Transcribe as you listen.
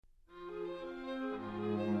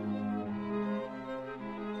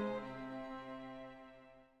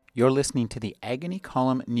You're listening to the Agony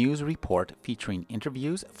Column News Report featuring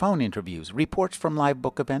interviews, phone interviews, reports from live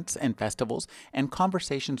book events and festivals, and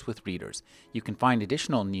conversations with readers. You can find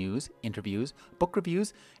additional news, interviews, book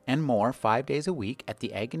reviews, and more 5 days a week at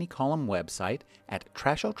the Agony Column website at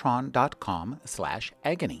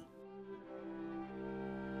trashotron.com/agony.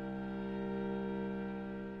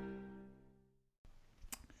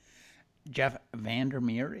 Jeff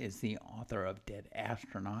Vandermeer is the author of Dead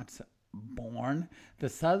Astronauts, Born, the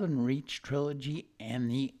Southern Reach trilogy,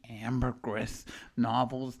 and the Ambergris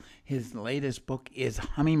novels. His latest book is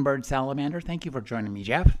Hummingbird Salamander. Thank you for joining me,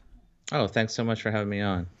 Jeff. Oh, thanks so much for having me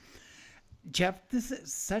on. Jeff, this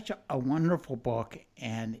is such a wonderful book,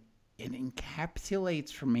 and it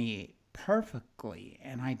encapsulates for me perfectly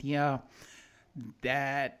an idea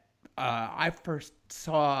that I first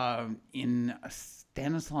saw in a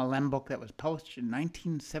Stanislaw Lem book that was published in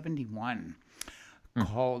 1971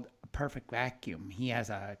 called Perfect Vacuum. He has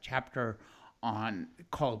a chapter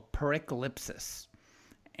called Pericalypsis,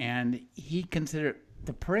 and he considered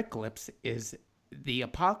the pericalypse is the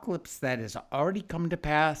apocalypse that has already come to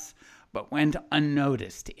pass but went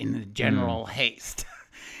unnoticed in the general haste.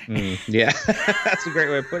 Yeah, that's a great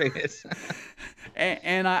way of putting it.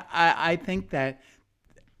 And I think that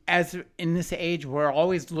as in this age, we're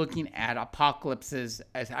always looking at apocalypses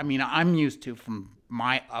I'm used to from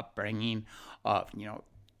my upbringing of,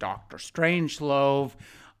 Dr. Strangelove,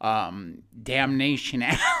 Damnation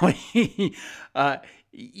Alley,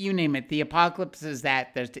 you name it. The apocalypse is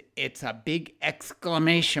that it's a big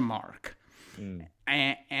exclamation mark.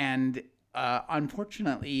 And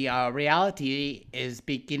unfortunately, reality is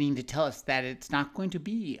beginning to tell us that it's not going to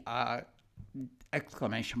be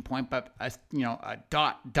exclamation point, but a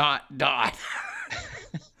dot.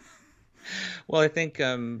 Well, I think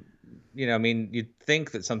you'd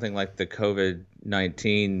think that something like the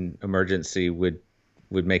COVID-19 emergency would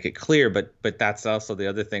make it clear, but that's also the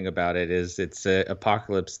other thing about it is it's an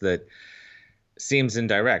apocalypse that seems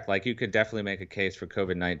indirect. Like you could definitely make a case for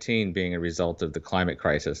COVID-19 being a result of the climate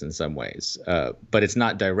crisis in some ways, but it's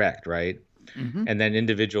not direct, right? Mm-hmm. And then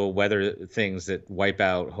individual weather things that wipe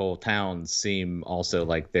out whole towns seem also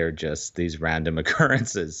like they're just these random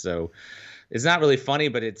occurrences. So it's not really funny,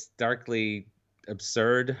 but it's darkly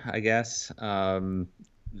absurd, I guess.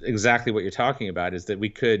 Exactly what you're talking about is that we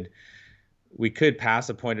could pass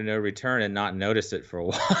a point of no return and not notice it for a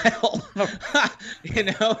while.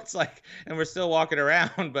 It's like, and we're still walking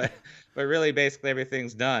around, but really basically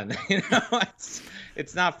everything's done.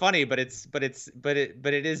 It's not funny, but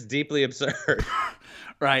it is deeply absurd.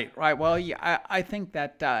 Right. Well, yeah, I think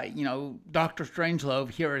that Dr. Strangelove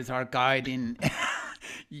here is our guide in.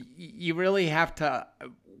 You really have to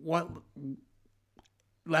what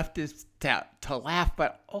left is to laugh,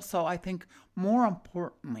 but also I think more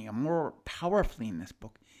importantly and more powerfully in this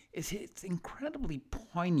book is it's incredibly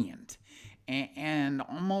poignant and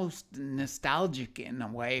almost nostalgic in a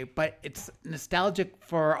way, but it's nostalgic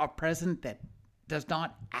for a present that does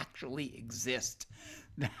not actually exist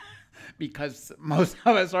because most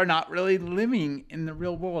of us are not really living in the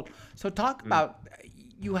real world. So talk about,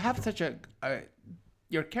 you have such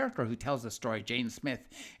your character who tells the story, Jane Smith,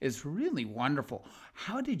 is really wonderful.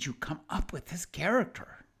 How did you come up with this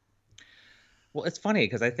character? Well, it's funny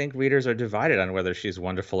because I think readers are divided on whether she's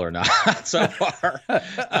wonderful or not so far,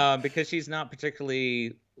 because she's not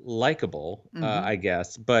particularly likable, I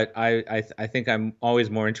guess. But I think I'm always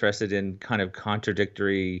more interested in kind of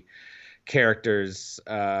contradictory characters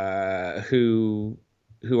who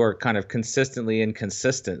are kind of consistently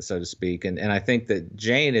inconsistent, so to speak. And I think that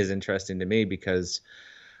Jane is interesting to me because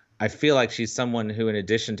I feel like she's someone who, in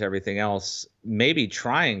addition to everything else, may be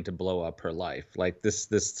trying to blow up her life. Like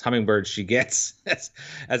this hummingbird she gets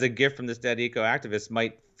as a gift from this dead eco-activist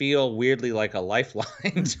might feel weirdly like a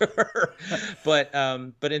lifeline to her. But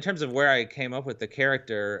in terms of where I came up with the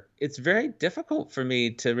character, it's very difficult for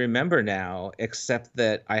me to remember now, except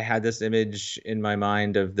that I had this image in my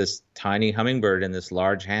mind of this tiny hummingbird in this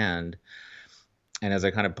large hand. And as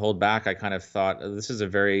I kind of pulled back, I kind of thought, oh, this is a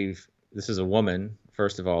woman,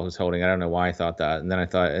 first of all, who's holding. I don't know why I thought that. And then I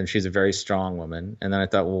thought, and she's a very strong woman. And then I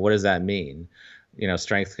thought, well, what does that mean?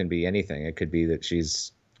 Strength can be anything. It could be that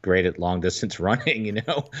she's great at long distance running, And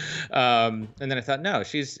then I thought, no,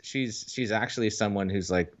 she's actually someone who's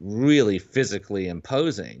like really physically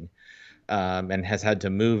imposing, and has had to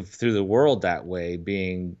move through the world that way,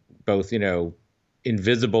 being both,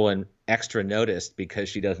 invisible and extra noticed because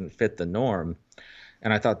she doesn't fit the norm.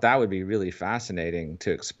 And I thought that would be really fascinating to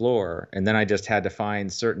explore. And then I just had to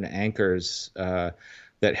find certain anchors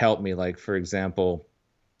that helped me. Like, for example,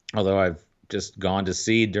 although I've just gone to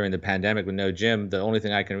seed during the pandemic with no gym. The only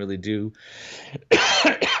thing I can really do,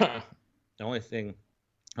 the only thing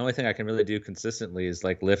I can really do consistently is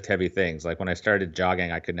like lift heavy things. Like when I started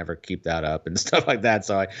jogging, I could never keep that up and stuff like that.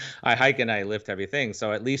 So I hike and I lift heavy things.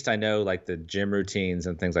 So at least I know like the gym routines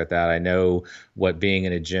and things like that. I know what being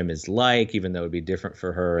in a gym is like, even though it'd be different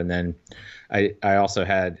for her. And then I also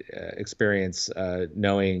had experience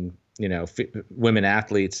knowing, women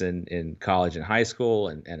athletes in college and high school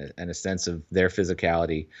and a sense of their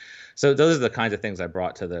physicality. So those are the kinds of things I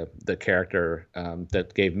brought to the character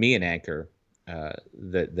that gave me an anchor.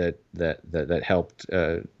 That helped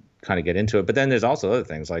kind of get into it. But then there's also other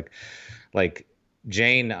things like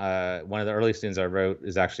Jane. One of the early scenes I wrote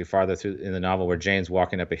is actually farther through in the novel where Jane's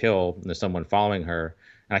walking up a hill and there's someone following her,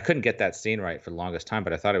 and I couldn't get that scene right for the longest time,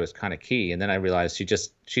 but I thought it was kind of key. And then I realized she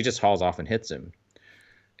just hauls off and hits him,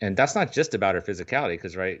 and that's not just about her physicality,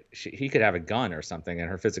 because he could have a gun or something, and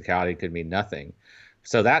her physicality could mean nothing.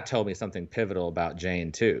 So that told me something pivotal about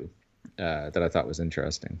Jane too, that I thought was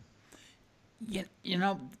interesting.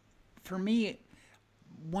 For me,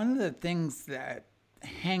 one of the things that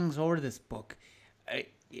hangs over this book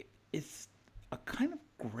is a kind of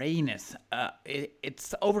grayness.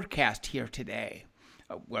 It's overcast here today,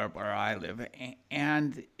 where I live,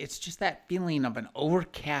 and it's just that feeling of an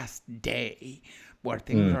overcast day where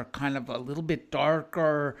things are kind of a little bit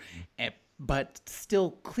darker, but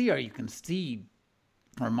still clear. You can see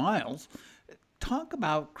for miles. Talk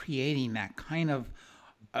about creating that kind of...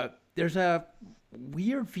 there's a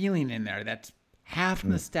weird feeling in there that's half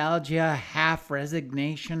nostalgia, half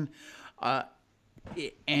resignation,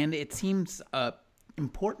 and it seems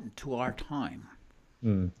important to our time.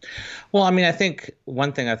 Well, I mean, I think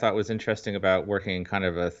one thing I thought was interesting about working in kind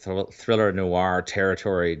of a thriller noir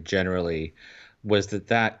territory generally was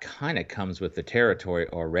that kind of comes with the territory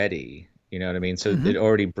already. You know what I mean? So it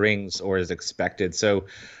already brings or is expected. So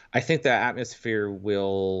I think the atmosphere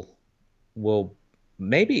will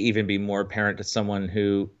maybe even be more apparent to someone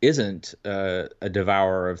who isn't a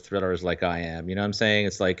devourer of thrillers like I am. You know what I'm saying?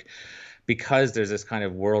 It's like, because there's this kind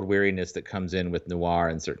of world weariness that comes in with noir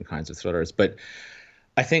and certain kinds of thrillers. But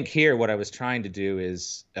I think here what I was trying to do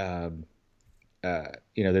is,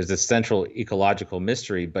 there's this central ecological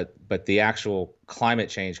mystery, but the actual climate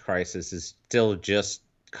change crisis is still just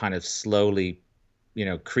kind of slowly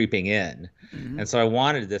creeping in. And so I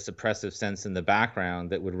wanted this oppressive sense in the background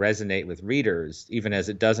that would resonate with readers, even as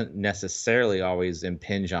it doesn't necessarily always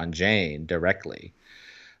impinge on Jane directly,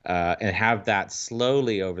 and have that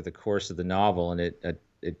slowly over the course of the novel. And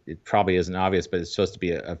it probably isn't obvious, but it's supposed to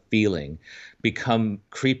be a feeling,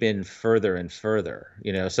 creep in further and further.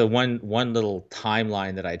 So one little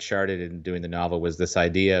timeline that I charted in doing the novel was this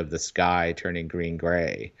idea of the sky turning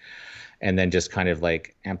green-gray, and then just kind of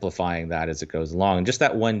like amplifying that as it goes along. And just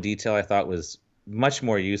that one detail I thought was much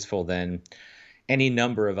more useful than any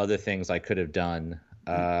number of other things I could have done.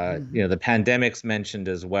 The pandemic's mentioned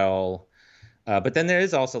as well. But then there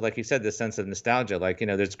is also, like you said, this sense of nostalgia. Like,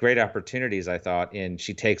 there's great opportunities, I thought, in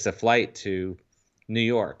she takes a flight to New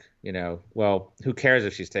York. Well, who cares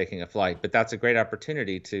if she's taking a flight? But that's a great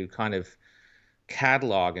opportunity to kind of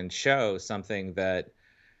catalog and show something that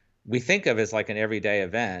we think of as like an everyday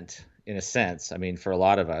event, in a sense. I mean, for a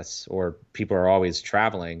lot of us, or people are always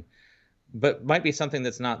traveling, but might be something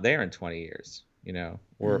that's not there in 20 years,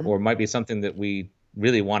 or might be something that we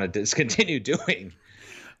really want to discontinue doing.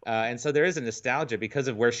 And so there is a nostalgia because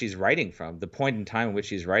of where she's writing from. The point in time in which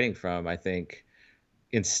she's writing from, I think,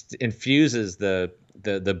 infuses the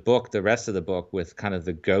book, the rest of the book, with kind of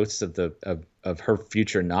the ghosts of her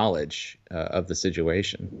future knowledge of the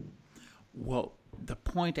situation. Well, the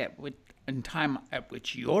point in time at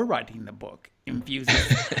which you're writing the book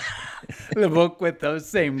infuses the book with those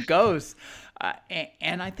same ghosts.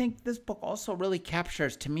 And I think this book also really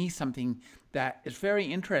captures, to me, something that is very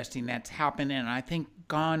interesting that's happened, and I think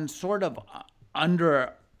gone sort of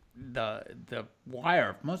under the wire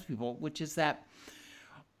of most people, which is that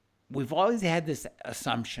we've always had this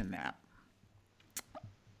assumption that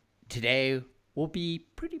today will be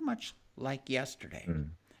pretty much like yesterday,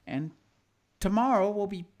 and tomorrow will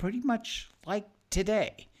be pretty much like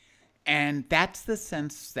today. And that's the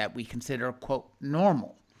sense that we consider, quote,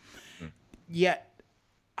 normal. Yet,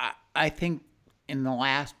 I think in the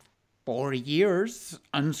last 40 years,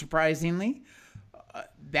 unsurprisingly,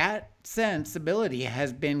 that sensibility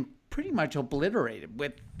has been pretty much obliterated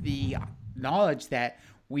with the knowledge that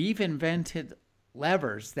we've invented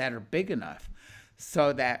levers that are big enough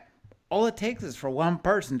so that all it takes is for one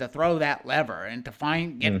person to throw that lever and to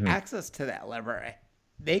get access to that lever.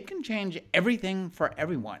 They can change everything for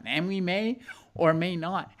everyone. And we may or may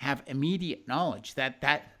not have immediate knowledge that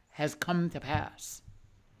has come to pass.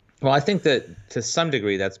 Well, I think that to some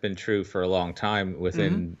degree that's been true for a long time Mm-hmm.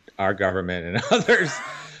 within our government and others,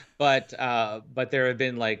 but there have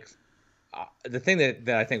been like the thing that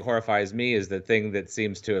I think horrifies me is the thing that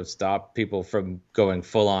seems to have stopped people from going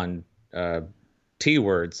full on T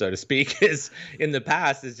word, so to speak, is in the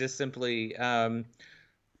past is just simply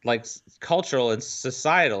like cultural and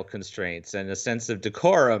societal constraints and a sense of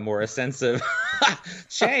decorum or a sense of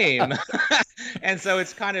shame. And so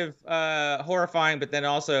it's kind of horrifying, but then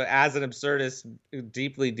also as an absurdist,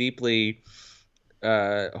 deeply, deeply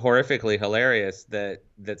horrifically hilarious that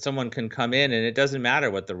someone can come in and it doesn't matter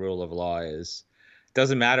what the rule of law is. It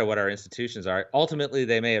doesn't matter what our institutions are. Ultimately,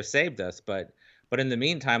 they may have saved us, but in the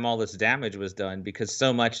meantime, all this damage was done because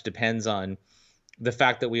so much depends on the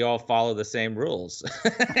fact that we all follow the same rules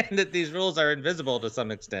and that these rules are invisible to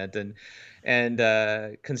some extent and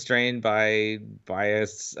constrained by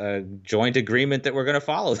a joint agreement that we're going to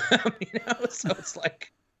follow them, so it's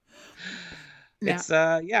like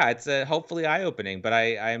Now, it's hopefully eye-opening, but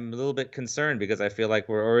I'm a little bit concerned because I feel like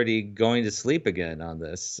we're already going to sleep again on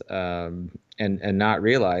this, and not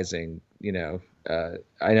realizing,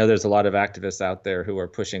 I know there's a lot of activists out there who are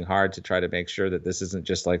pushing hard to try to make sure that this isn't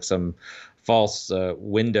just like some false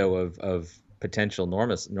window of potential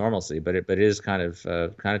normalcy, but it is kind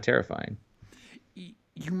of terrifying.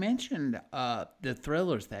 you mentioned the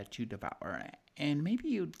thrillers that you devour, and maybe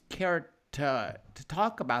you'd care to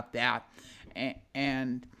talk about that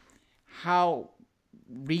and how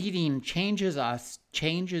reading changes us,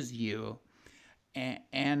 changes you,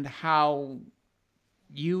 and how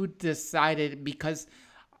you decided, because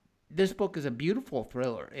this book is a beautiful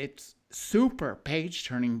thriller. It's super page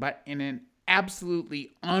turning, but in an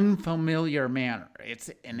absolutely unfamiliar manner. It's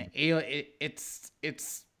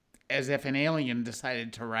as if an alien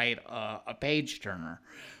decided to write a page turner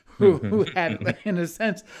who had, in a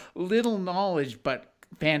sense, little knowledge but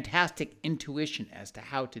fantastic intuition as to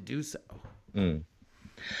how to do so. Mm.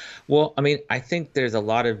 Well, I mean, I think there's a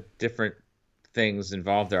lot of different things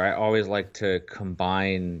involved there. I always like to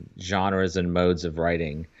combine genres and modes of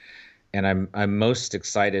writing, and I'm most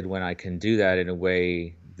excited when I can do that in a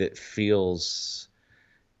way that feels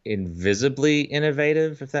invisibly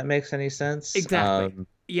innovative, if that makes any sense. Exactly.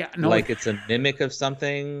 Yeah, no. Like it's a mimic of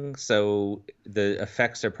something, so the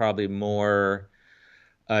effects are probably more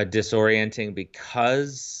disorienting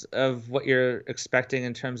because of what you're expecting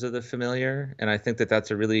in terms of the familiar. And I think that that's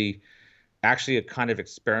a really actually a kind of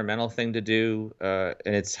experimental thing to do,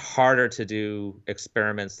 and it's harder to do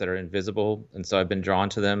experiments that are invisible, and so I've been drawn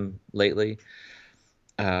to them lately.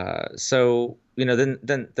 So then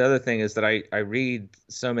the other thing is that I read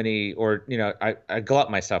so many, or I glut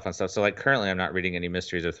myself on stuff. So like currently I'm not reading any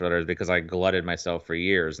mysteries or thrillers because I glutted myself for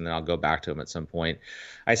years, and then I'll go back to them at some point.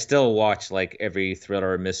 I still watch like every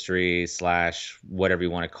thriller, mystery / whatever you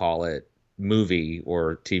want to call it, movie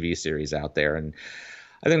or TV series out there, and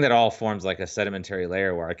I think that all forms like a sedimentary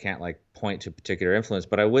layer where I can't like point to a particular influence.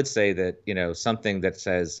 But I would say that, something that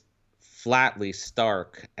says flatly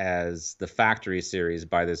stark as the Factory series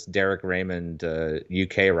by this Derek Raymond,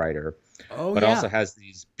 UK writer, Oh, but also yeah. has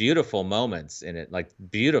these beautiful moments in it, like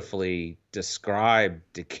beautifully described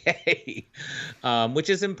decay, which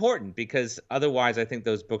is important because otherwise I think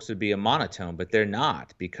those books would be a monotone, but they're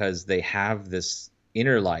not because they have this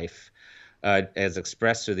inner life as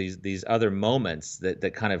expressed through these other moments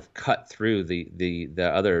that kind of cut through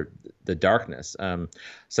the darkness.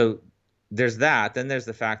 So there's that. Then there's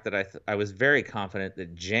the fact that I was very confident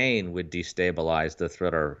that Jane would destabilize the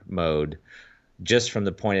thriller mode just from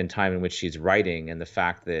the point in time in which she's writing and the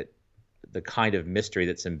fact that the kind of mystery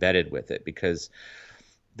that's embedded with it, because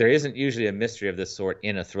there isn't usually a mystery of this sort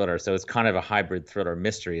in a thriller. So it's kind of a hybrid thriller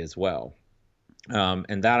mystery as well.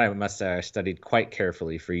 And that I must say I studied quite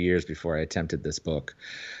carefully for years before I attempted this book,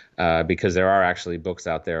 because there are actually books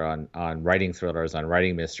out there on writing thrillers, on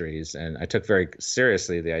writing mysteries, and I took very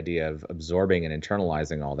seriously the idea of absorbing and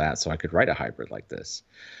internalizing all that so I could write a hybrid like this.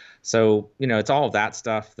 So, it's all of that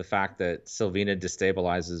stuff. The fact that Sylvina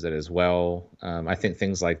destabilizes it as well. I think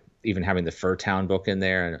things like even having the Fur Town book in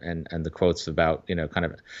there and the quotes about, kind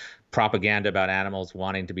of propaganda about animals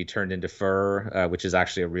wanting to be turned into fur, which is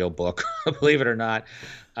actually a real book, believe it or not.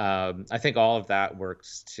 I think all of that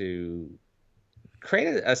works to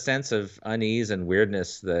create a sense of unease and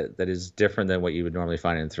weirdness that is different than what you would normally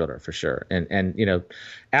find in thriller, for sure. And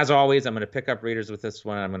as always, I'm going to pick up readers with this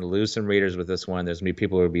one. I'm going to lose some readers with this one. There's going to be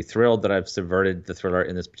people who will be thrilled that I've subverted the thriller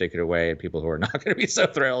in this particular way, and people who are not going to be so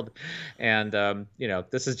thrilled. And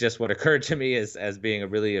this is just what occurred to me as being a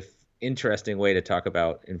really interesting way to talk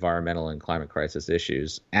about environmental and climate crisis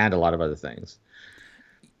issues and a lot of other things.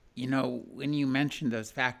 When you mentioned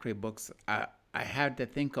those factory books, I had to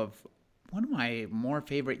think of one of my more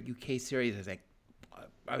favorite UK series is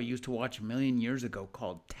I used to watch a million years ago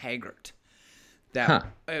called Taggart. That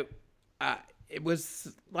Huh. uh, it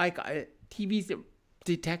was like a TV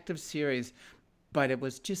detective series, but it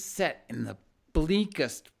was just set in the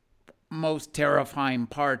bleakest, most terrifying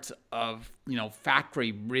parts of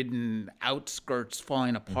factory-ridden outskirts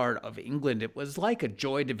falling apart of England. It was like a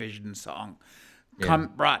Joy Division song Yeah. come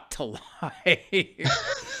brought to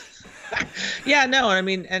life. Yeah, no, I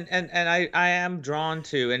mean, and I am drawn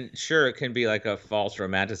to, and sure, it can be like a false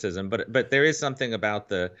romanticism, but there is something about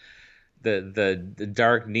the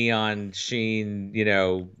dark neon sheen,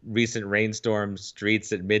 recent rainstorm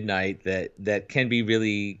streets at midnight that can be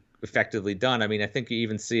really effectively done. I mean, I think you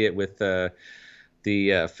even see it with the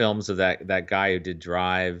films of that guy who did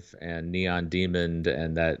Drive and Neon Demon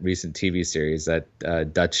and that recent TV series, that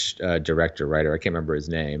Dutch director writer. I can't remember his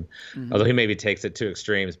name, although Hmm. he maybe takes it to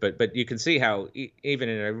extremes. But you can see how even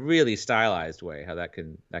in a really stylized way how that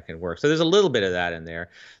can work. So there's a little bit of that in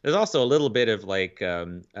there. There's also a little bit of like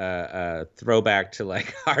throwback to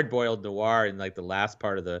like hard boiled noir in like the last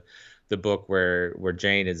part of the book where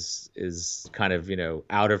Jane is kind of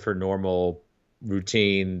out of her normal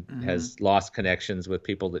routine, Hmm. has lost connections with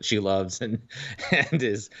people that she loves, and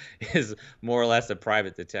is more or less a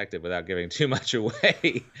private detective without giving too much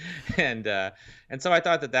away. and and so I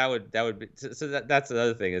thought that would be, so that's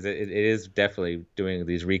another thing, is it is definitely doing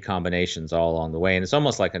these recombinations all along the way, and it's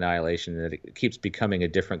almost like Annihilation, that it keeps becoming a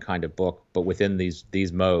different kind of book, but within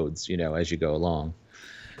these modes, as you go along.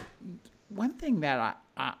 One thing that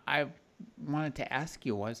I wanted to ask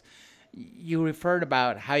you was, you referred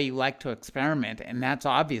about how you like to experiment, and that's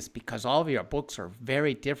obvious because all of your books are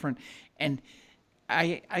very different. And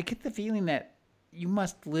I get the feeling that you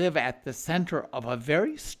must live at the center of a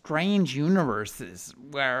very strange universes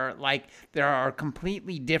where like there are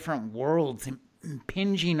completely different worlds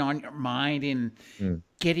impinging on your mind and Mm.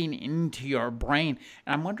 getting into your brain.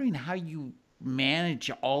 And I'm wondering how you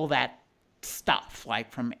manage all that stuff,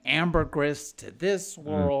 like from Ambergris to this Mm.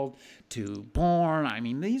 world to Born. I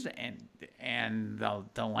mean, these and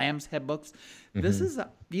the Lamb's Head books. Hmm.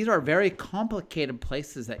 These are very complicated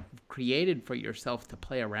places that you've created for yourself to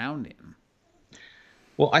play around in.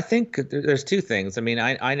 Well, I think there's two things. I mean,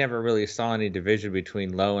 I never really saw any division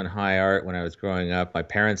between low and high art when I was growing up. My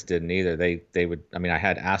parents didn't either. They would. I mean, I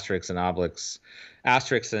had Asterix and Obelix,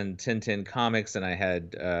 Asterix and Tintin comics, and I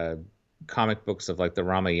had comic books of like the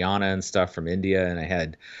Ramayana and stuff from India,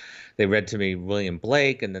 and they read to me William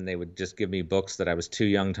Blake, and then they would just give me books that I was too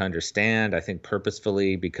young to understand. I think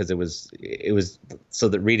purposefully, because it was so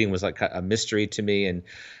that reading was like a mystery to me, and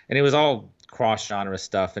it was all cross genre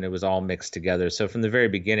stuff, and it was all mixed together. So from the very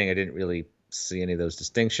beginning, I didn't really see any of those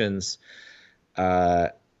distinctions. Uh,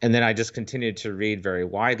 and then I just continued to read very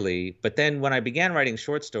widely. But then when I began writing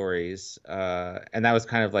short stories, and that was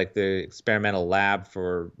kind of like the experimental lab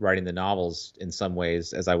for writing the novels in some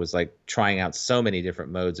ways, as I was like trying out so many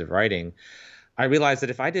different modes of writing, I realized that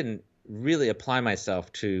if I didn't really apply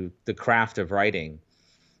myself to the craft of writing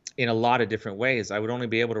in a lot of different ways, I would only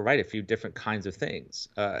be able to write a few different kinds of things.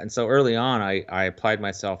 And so early on, I applied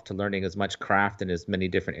myself to learning as much craft in as many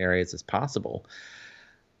different areas as possible.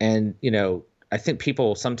 And I think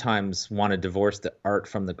people sometimes want to divorce the art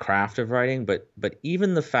from the craft of writing, but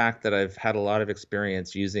even the fact that I've had a lot of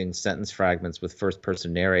experience using sentence fragments with first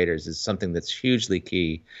person narrators is something that's hugely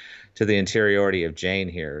key to the interiority of Jane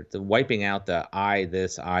here. The wiping out the I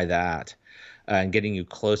this, I that, and getting you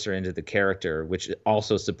closer into the character, which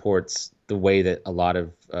also supports the way that a lot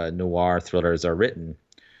of noir thrillers are written,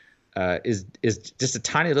 is just a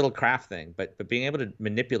tiny little craft thing. But being able to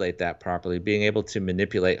manipulate that properly, being able to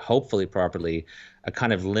manipulate, hopefully properly, a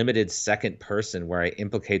kind of limited second person where I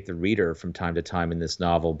implicate the reader from time to time in this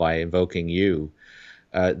novel by invoking you.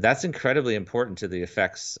 That's incredibly important to the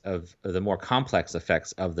effects of the more complex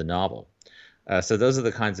effects of the novel. So those are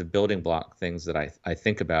the kinds of building block things that I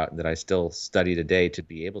think about, that I still study today, to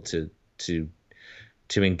be able to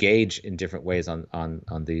to engage in different ways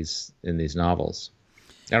on these novels.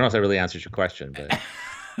 I don't know if that really answers your question,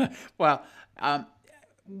 but Well, um,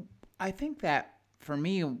 I think that for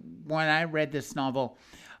me, when I read this novel,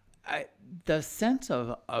 I, the sense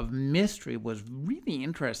of mystery was really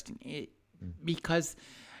interesting because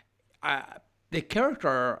uh, the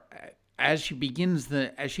character, as she begins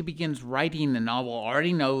writing the novel,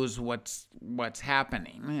 already knows what's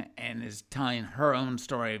happening and is telling her own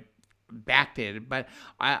story backdated. But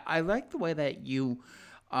I like the way that you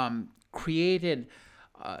created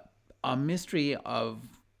a mystery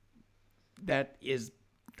that is,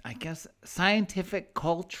 I guess, scientific,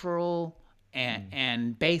 cultural,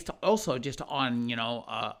 and based also just on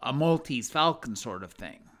a Maltese Falcon sort of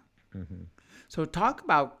thing. Mm-hmm. So talk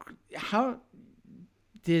about how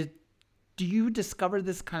do you discover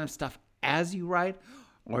this kind of stuff as you write,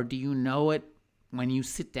 or do you know it when you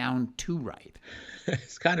sit down to write?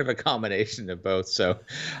 It's kind of a combination of both. So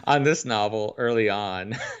on this novel early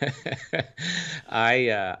on,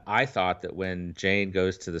 I thought that when Jane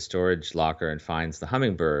goes to the storage locker and finds the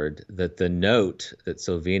hummingbird, that the note that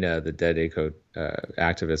Sylvina, the dead eco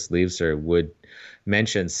activist, leaves her would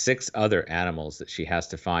mention 6 other animals that she has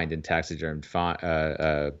to find in taxidermed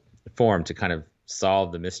form to kind of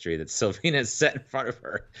solve the mystery that Sylvina has set in front of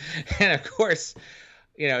her. And of course,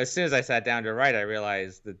 as soon as I sat down to write, I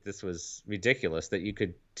realized that this was ridiculous, that you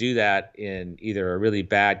could do that in either a really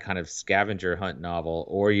bad kind of scavenger hunt novel,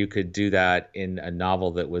 or you could do that in a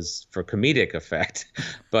novel that was for comedic effect,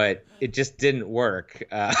 but it just didn't work.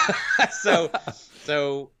 So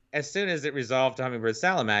as soon as it resolved to Hummingbird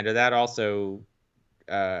Salamander, that also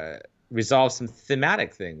resolved some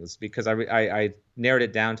thematic things, because I narrowed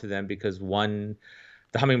it down to them because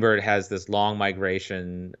the hummingbird has this long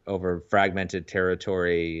migration over fragmented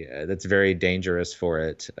territory that's very dangerous for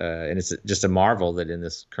it. And it's just a marvel that in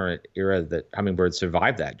this current era that hummingbirds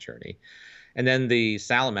survive that journey. And then the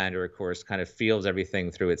salamander, of course, kind of feels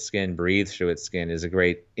everything through its skin, breathes through its skin, is a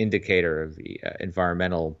great indicator of the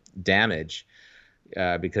environmental damage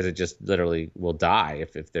because it just literally will die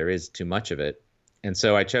if there is too much of it. And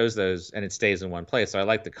so I chose those, and it stays in one place. So I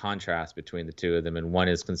like the contrast between the two of them, and one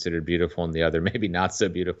is considered beautiful and the other maybe not so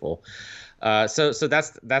beautiful. So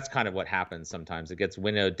that's kind of what happens sometimes. It gets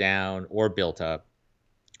winnowed down or built up,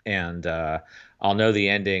 and I'll know the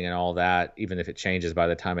ending and all that, even if it changes by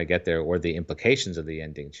the time I get there, or the implications of the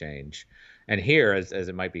ending change. And here, as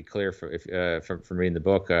it might be clear from reading the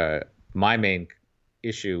book, my main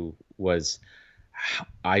issue was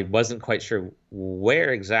I wasn't quite sure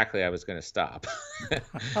where exactly I was going to stop.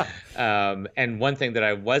 And one thing that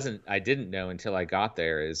I didn't know until I got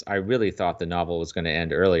there is I really thought the novel was going to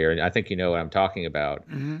end earlier. And I think you know what I'm talking about,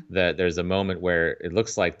 that there's a moment where it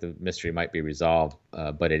looks like the mystery might be resolved,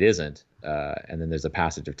 but it isn't. And then there's a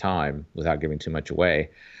passage of time, without giving too much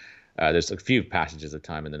away. There's a few passages of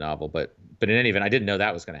time in the novel, but in any event, I didn't know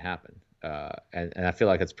that was going to happen. And I feel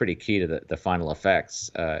like it's pretty key to the final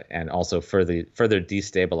effects, and also further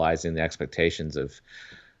destabilizing the expectations of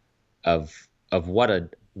what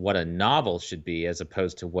a novel should be as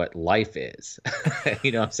opposed to what life is.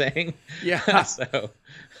 You know what I'm saying? Yeah. So,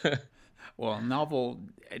 well, a novel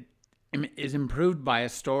is improved by a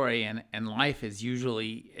story, and life is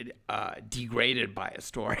usually degraded by a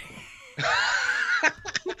story.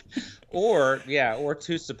 or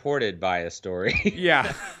too supported by a story.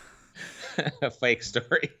 Yeah. A fake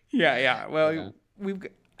story. Yeah. Well,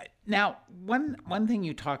 now one thing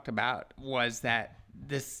you talked about was that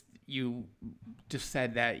you just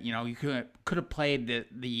said that you could have played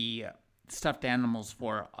the stuffed animals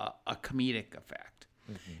for a comedic effect,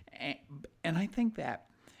 and I think that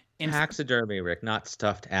taxidermy, Rick, not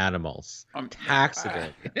stuffed animals.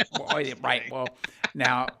 Taxidermy. Right. Well,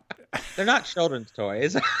 now they're not children's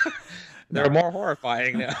toys. They're more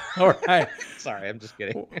horrifying now. All right. Sorry, I'm just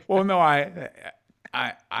kidding. Well, no, I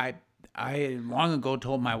long ago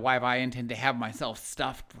told my wife I intend to have myself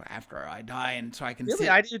stuffed after I die, and so I can Really,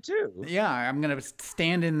 I do too. Yeah, I'm gonna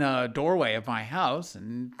stand in the doorway of my house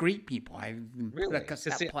and greet people. I put a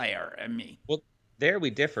cassette player in me. Well, there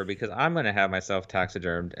we differ, because I'm gonna have myself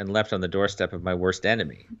taxidermed and left on the doorstep of my worst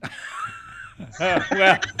enemy. Well,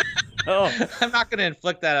 I'm not gonna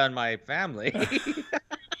inflict that on my family.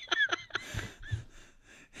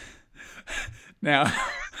 Now,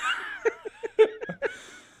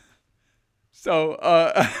 so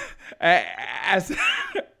as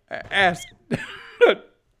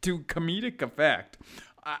to comedic effect,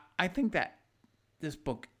 I think that this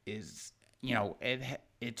book is,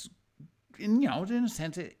 it's in a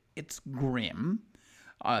sense it's grim.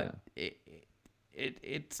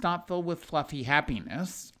 It's not filled with fluffy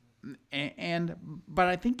happiness. But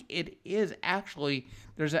I think it is actually,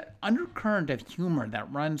 there's an undercurrent of humor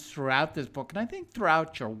that runs throughout this book, and I think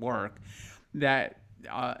throughout your work, that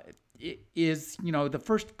it is the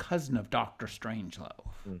first cousin of Dr. Strangelove,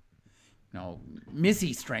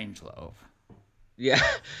 Missy Strangelove. Yeah,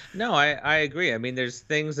 no, I agree. I mean, there's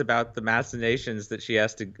things about the machinations that she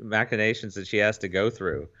has to go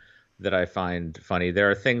through that I find funny. There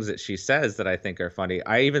are things that she says that I think are funny.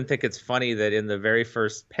 I even think it's funny that in the very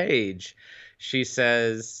first page, she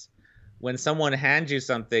says, when someone hands you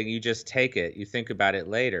something, you just take it. You think about it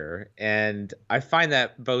later. And I find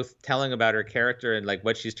that both telling about her character and like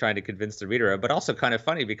what she's trying to convince the reader of, but also kind of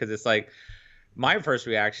funny, because it's like, my first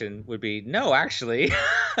reaction would be no, actually.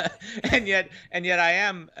 and yet I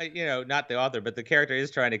am, not the author, but the character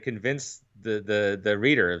is trying to convince the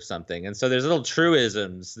reader of something. And so there's little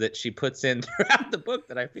truisms that she puts in throughout the book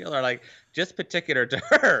that I feel are like just particular to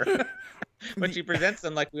her. But she presents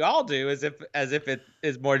them like we all do, as if it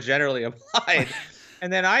is more generally applied.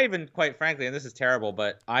 And then I even, quite frankly, and this is terrible,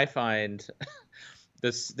 but I find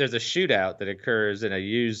there's a shootout that occurs in a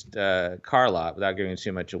used car lot, without giving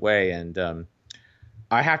too much away. And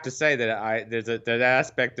I have to say that there's that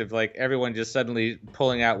aspect of like everyone just suddenly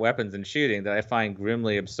pulling out weapons and shooting that I find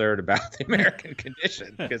grimly absurd about the American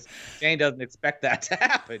condition, because Jane doesn't expect that to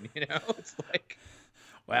happen. It's like,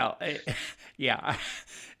 well, yeah,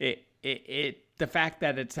 the fact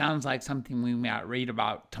that it sounds like something we might read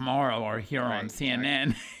about tomorrow or hear on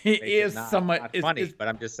CNN is somewhat not funny. But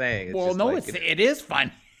I'm just saying. It is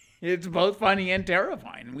fun. It's both funny and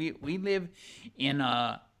terrifying. We live in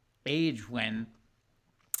a age when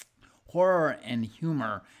horror and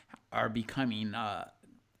humor are becoming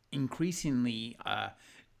increasingly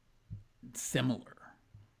similar.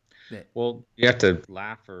 Well, you have to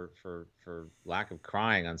laugh for lack of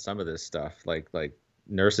crying on some of this stuff, like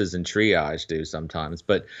nurses in triage do sometimes.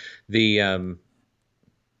 But the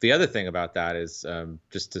other thing about that is,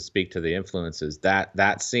 just to speak to the influences,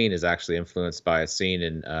 that scene is actually influenced by a scene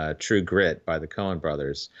in True Grit by the Coen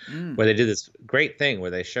brothers, where they did this great thing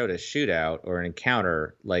where they showed a shootout or an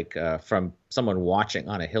encounter like from someone watching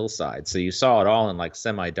on a hillside. So you saw it all in like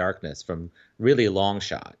semi-darkness from really long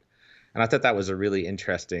shot. And I thought that was a really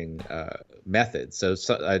interesting method. So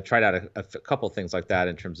I tried out a couple of things like that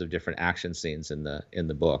in terms of different action scenes in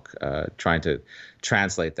the book, trying to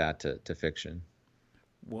translate that to fiction.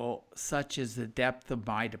 Well, such is the depth of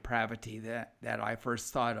my depravity that I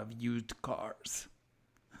first thought of used cars.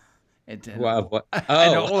 It's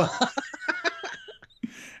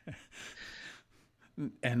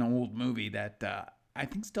an old movie that I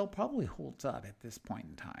think still probably holds up at this point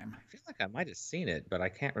in time. I feel like I might have seen it, but I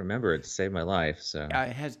can't remember it to save my life. So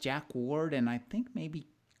it has Jack Ward and I think maybe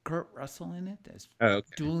Kurt Russell in it as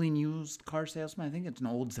dueling used car salesman. I think it's an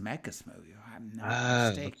old Zemeckis movie, if I'm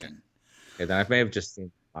not mistaken. Okay, then I may have just seen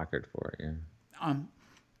the placard for it. Yeah.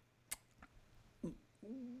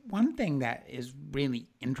 One thing that is really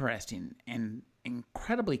interesting and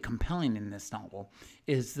incredibly compelling in this novel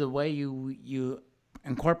is the way you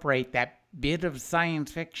incorporate that bit of science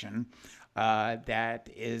fiction that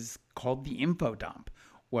is called the info dump,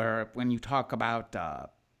 where when you talk about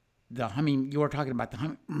you were talking about the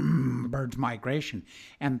hummingbird's migration,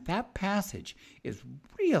 and that passage is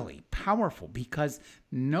really powerful because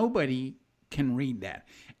nobody can read that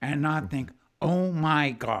and not think, oh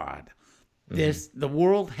my God, the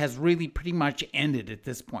world has really pretty much ended at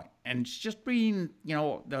this point. And it's just reading,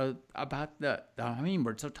 about the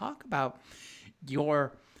hummingbird. So talk about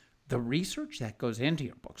the research that goes into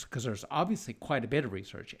your books, because there's obviously quite a bit of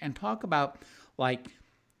research, and talk about like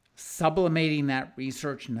sublimating that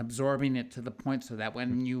research and absorbing it to the point so that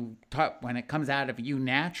when it comes out of you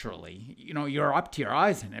naturally, you're up to your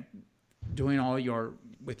eyes in it, doing all your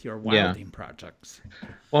wilding projects.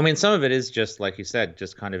 Well, I mean, some of it is just like you said,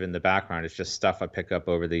 just kind of in the background. It's just stuff I pick up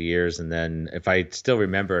over the years, and then if I still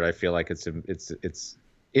remember it, I feel like it's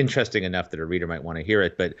interesting enough that a reader might want to hear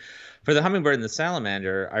it. But for The Hummingbird and the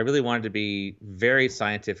Salamander, I really wanted to be very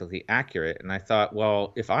scientifically accurate. And I thought,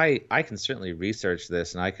 well, if I can certainly research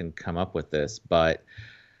this and I can come up with this, but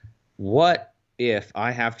what if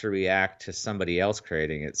I have to react to somebody else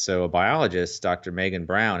creating it? So a biologist, Dr. Megan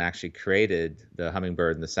Brown, actually created the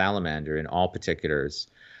hummingbird and the salamander in all particulars.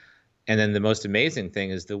 And then the most amazing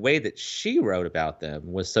thing is the way that she wrote about them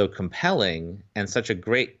was so compelling and such a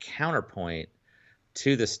great counterpoint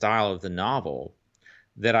to the style of the novel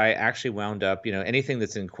that I actually wound up, anything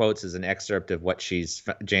that's in quotes is an excerpt of what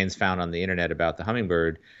Jane's found on the internet about the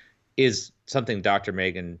hummingbird is something Dr.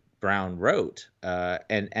 Megan Brown wrote.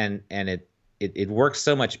 And it works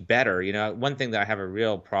so much better. One thing that I have a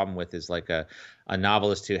real problem with is like a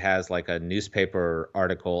novelist who has like a newspaper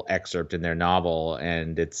article excerpt in their novel,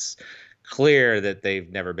 and it's clear that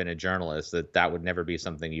they've never been a journalist, that would never be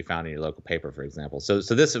something you found in your local paper, for example. So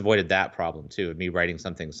this avoided that problem too, of me writing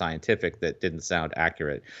something scientific that didn't sound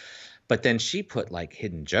accurate. But then she put like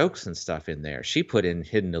hidden jokes and stuff in there. She put in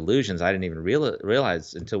hidden allusions I didn't even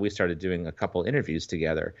realize until we started doing a couple interviews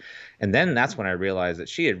together. And then that's when I realized that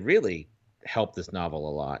she had really helped this novel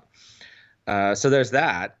a lot. So there's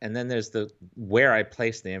that, and then there's where I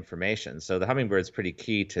place the information. So the hummingbird's pretty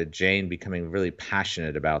key to Jane becoming really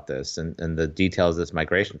passionate about this and the details of this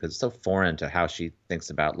migration, because it's so foreign to how she thinks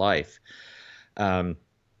about life.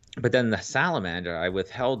 But then the salamander, I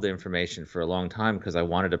withheld the information for a long time because I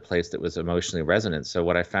wanted a place that was emotionally resonant. So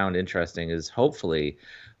what I found interesting is hopefully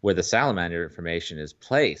where the salamander information is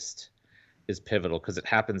placed is pivotal because it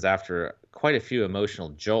happens after quite a few emotional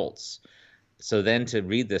jolts. So then to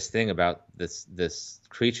read this thing about this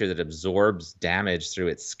creature that absorbs damage through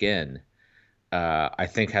its skin, I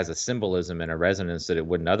think has a symbolism and a resonance that it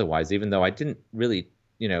wouldn't otherwise, even though I didn't really,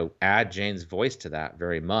 add Jane's voice to that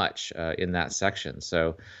very much in that section.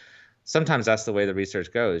 So sometimes that's the way the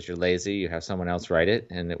research goes. You're lazy, you have someone else write it,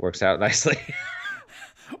 and it works out nicely.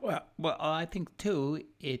 Well, I think too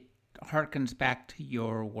it harkens back to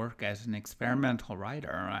your work as an experimental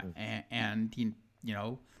writer, and you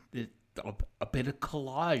know, the, a bit of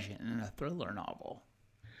collage in a thriller novel.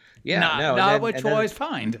 Yeah, no, Not what you always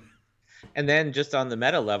find. and then just on the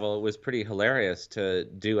meta level, it was pretty hilarious to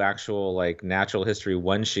do actual like natural history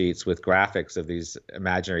one sheets with graphics of these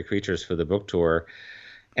imaginary creatures for the book tour,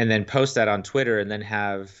 and then post that on Twitter, and then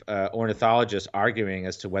have ornithologists arguing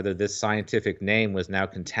as to whether this scientific name was now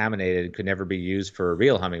contaminated and could never be used for a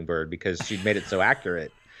real hummingbird because she'd made it so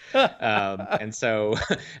accurate. And so,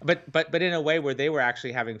 but in a way where they were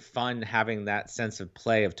actually having fun, having that sense of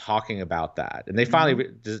play of talking about that, and they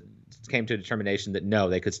finally came to a determination that no,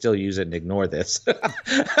 they could still use it and ignore this. But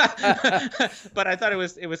I thought it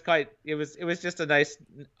was just a nice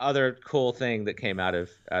other cool thing that came out of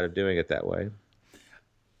doing it that way.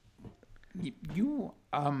 You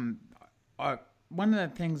are one of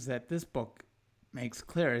the things that this book makes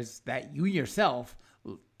clear is that you yourself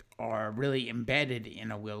are really embedded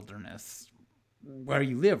in a wilderness where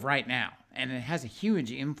you live right now, and it has a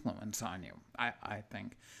huge influence on you, I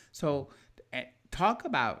think. So talk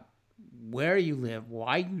about where you live,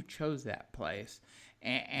 why you chose that place,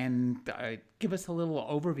 and give us a little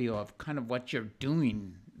overview of kind of what you're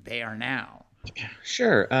doing there now.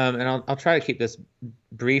 Sure, and I'll try to keep this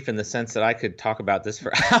brief in the sense that I could talk about this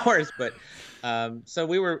for hours. But so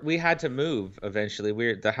we had to move eventually.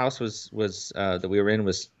 The house was that we were in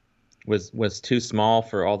was too small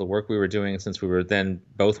for all the work we were doing, since we were then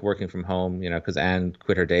both working from home. Because Anne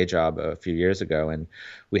quit her day job a few years ago, and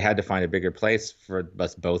we had to find a bigger place for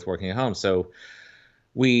us both working at home. So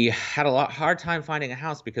we had a hard time finding a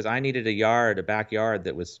house because I needed a backyard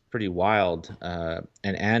that was pretty wild, and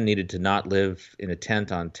Anne needed to not live in a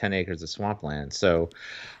tent on 10 acres of swampland. So,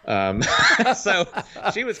 so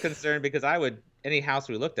she was concerned because any house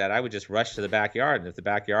we looked at, I would just rush to the backyard, and if the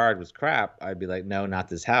backyard was crap, I'd be like, no, not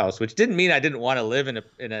this house. Which didn't mean I didn't want to live in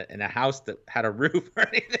a house that had a roof or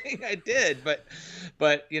anything. I did, but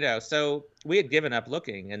so we had given up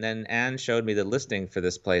looking, and then Anne showed me the listing for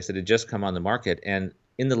this place that had just come on the market, and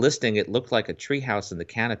in the listing, it looked like a treehouse in the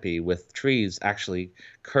canopy with trees actually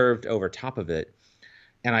curved over top of it.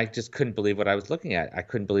 And I just couldn't believe what I was looking at. I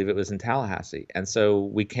couldn't believe it was in Tallahassee. And so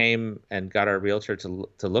we came and got our realtor to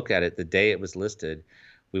look at it the day it was listed.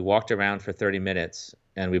 We walked around for 30 minutes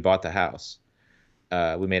and we bought the house.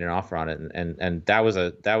 We made an offer on it, and that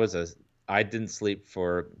was I didn't sleep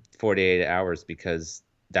for 48 hours because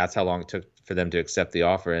that's how long it took for them to accept the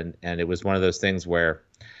offer. And it was one of those things where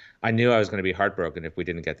I knew I was going to be heartbroken if we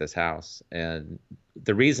didn't get this house. And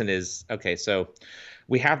the reason is, okay, so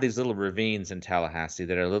we have these little ravines in Tallahassee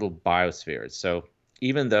that are little biospheres. So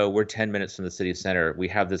even though we're 10 minutes from the city center, we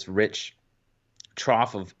have this rich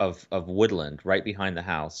trough of woodland right behind the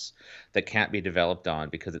house that can't be developed on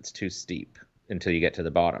because it's too steep until you get to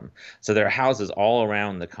the bottom. So there are houses all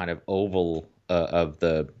around the kind of oval of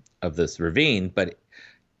this ravine, but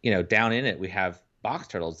down in it we have box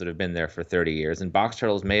turtles that have been there for 30 years, and box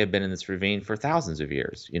turtles may have been in this ravine for thousands of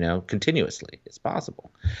years, continuously. It's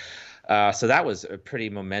possible. So that was a pretty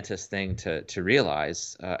momentous thing to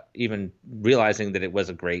realize, even realizing that it was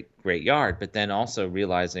a great yard, but then also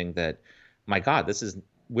realizing that, my God,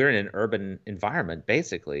 we're in an urban environment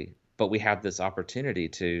basically, but we have this opportunity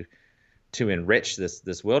to enrich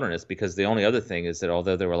this wilderness, because the only other thing is that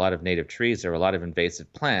although there were a lot of native trees, there were a lot of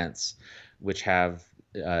invasive plants which have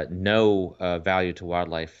no value to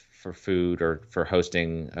wildlife for food or for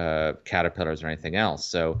hosting caterpillars or anything else.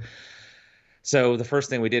 So the first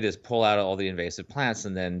thing we did is pull out all the invasive plants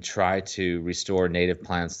and then try to restore native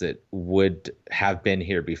plants that would have been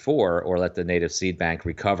here before, or let the native seed bank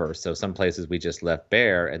recover. So some places we just left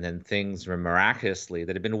bare, and then things were miraculously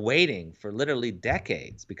that had been waiting for literally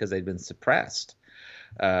decades because they'd been suppressed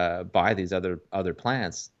by these other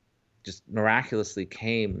plants, just miraculously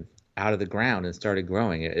came out of the ground and started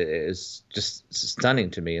growing. It is just stunning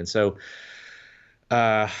to me. And so,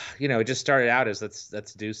 it just started out as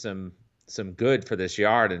let's do some good for this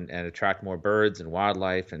yard and attract more birds and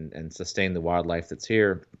wildlife and sustain the wildlife that's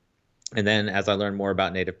here. And then as I learned more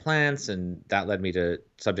about native plants, and that led me to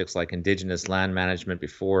subjects like indigenous land management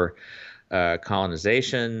before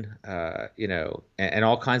colonization, and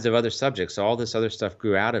all kinds of other subjects. So all this other stuff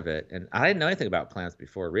grew out of it. And I didn't know anything about plants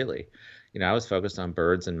before, really. I was focused on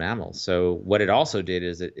birds and mammals. So what it also did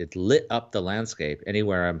is it lit up the landscape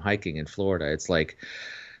anywhere I'm hiking in Florida. It's like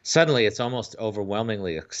suddenly it's almost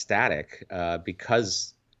overwhelmingly ecstatic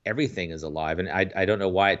because everything is alive. And I don't know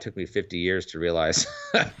why it took me 50 years to realize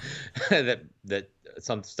that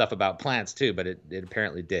some stuff about plants too, but it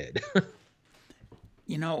apparently did.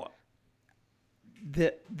 You know,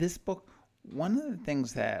 this book, one of the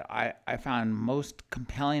things that I found most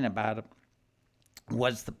compelling about it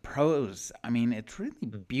was the prose. I mean, it's really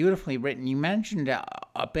beautifully written. You mentioned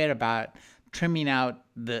a bit about trimming out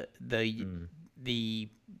the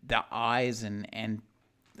eyes and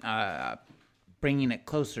bringing it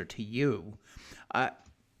closer to you.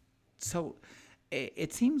 So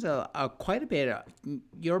it seems quite a bit.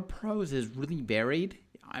 Your prose is really varied.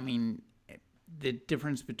 I mean, the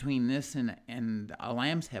difference between this and a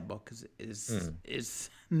Lamb's Head book is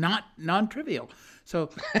not non-trivial. So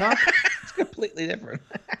talk. It's completely different.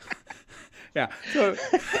 Yeah.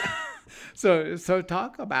 So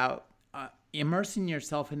talk about immersing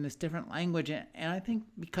yourself in this different language, and I think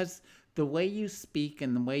because the way you speak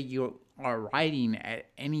and the way you are writing at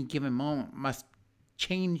any given moment must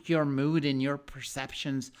change your mood and your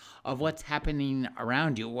perceptions of what's happening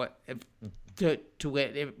around you.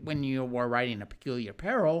 When you were writing A Peculiar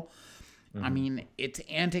Peril, I mean, it's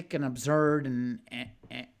antic and absurd and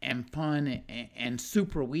fun and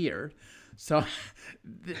super weird. So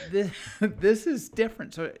this is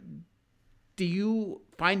different. So do you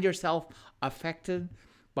find yourself affected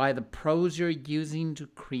by the prose you're using to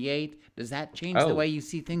create? Does that change the way you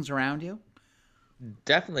see things around you?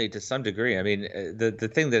 Definitely, to some degree. I mean,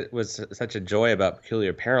 the thing that was such a joy about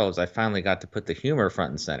Peculiar Peril is I finally got to put the humor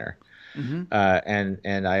front and center.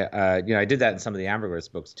 And I did that in some of the Ambergris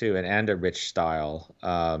books too, and a rich style.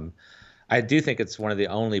 I do think it's one of the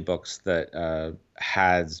only books that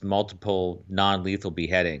has multiple non-lethal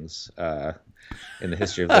beheadings in the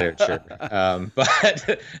history of literature,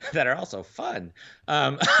 but that are also fun.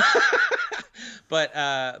 But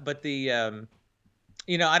the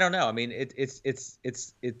I don't know. I mean, it's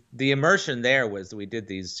the immersion there was we did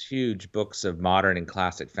these huge books of modern and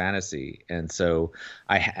classic fantasy, and so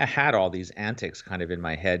I had all these antics kind of in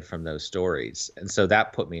my head from those stories, and so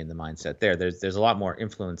that put me in the mindset there. There's a lot more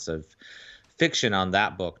influence of fiction on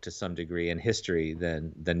that book to some degree and history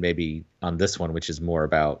than maybe on this one, which is more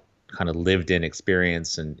about kind of lived in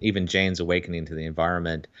experience and even Jane's awakening to the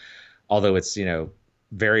environment. Although it's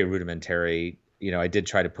very rudimentary. I did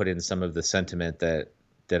try to put in some of the sentiment that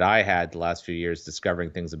I had the last few years discovering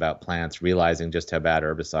things about plants, realizing just how bad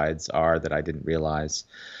herbicides are that I didn't realize,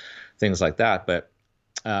 things like that. But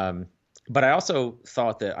I also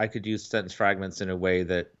thought that I could use sentence fragments in a way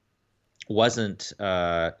that wasn't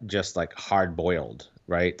just like hard boiled,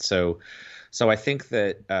 right? So I think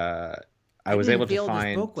that I was able to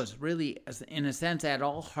find this book was really, in a sense, at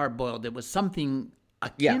all hard boiled. It was something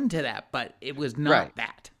akin to that, but it was not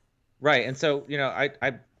that. Right. And so, I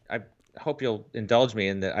hope you'll indulge me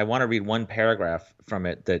in that. I want to read one paragraph from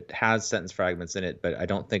it that has sentence fragments in it, but I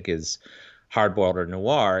don't think is hard-boiled or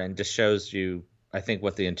noir, and just shows you, I think,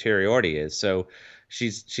 what the interiority is. So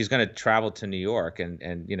she's going to travel to New York,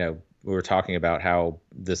 and we were talking about how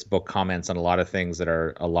this book comments on a lot of things that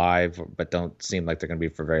are alive but don't seem like they're going to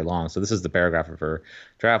be for very long. So this is the paragraph of her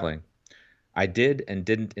traveling. I did and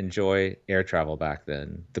didn't enjoy air travel back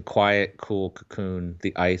then. The quiet, cool cocoon,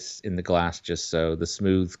 the ice in the glass just so, the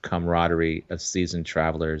smooth camaraderie of seasoned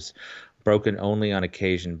travelers, broken only on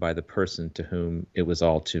occasion by the person to whom it was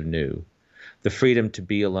all too new. The freedom to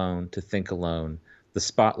be alone, to think alone, the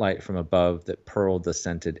spotlight from above that pearled the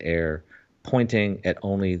scented air, pointing at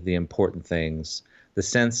only the important things, the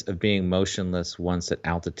sense of being motionless once at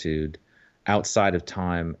altitude, outside of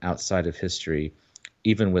time, outside of history.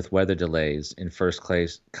 Even with weather delays in first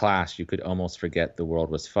class, you could almost forget the world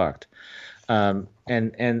was fucked. And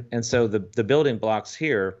so the building blocks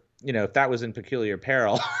here, if that was in Peculiar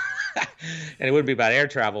Peril, and it wouldn't be about air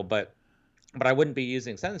travel, but I wouldn't be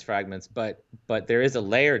using sentence fragments. But there is a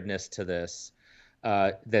layeredness to this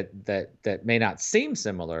that may not seem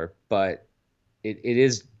similar, but it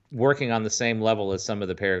is working on the same level as some of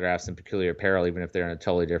the paragraphs in Peculiar Peril, even if they're in a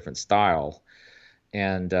totally different style.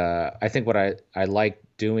 And I think what I liked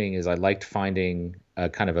doing is I liked finding a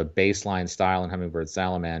kind of a baseline style in Hummingbird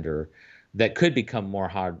Salamander that could become more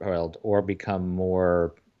hard-boiled or become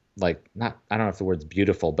more I don't know if the word's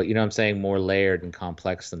beautiful, but I'm saying more layered and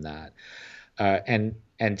complex than that. And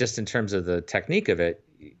just in terms of the technique of it,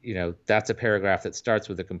 that's a paragraph that starts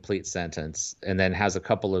with a complete sentence and then has a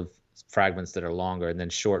couple of fragments that are longer and then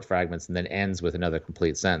short fragments and then ends with another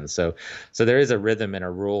complete sentence. So there is a rhythm and a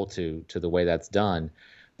rule to the way that's done.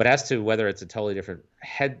 But as to whether it's a totally different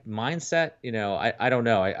head mindset, I don't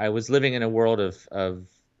know. I was living in a world of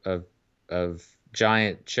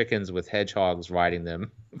giant chickens with hedgehogs riding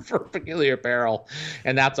them for peculiar peril,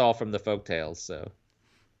 and that's all from the folk tales. So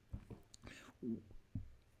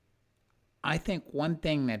I think one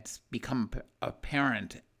thing that's become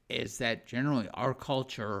apparent is that generally our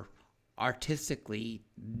culture artistically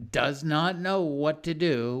does not know what to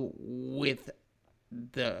do with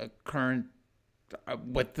the current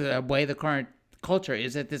with the way the current culture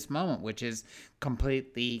is at this moment, which is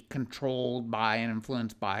completely controlled by and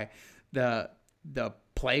influenced by the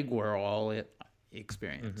plague we're all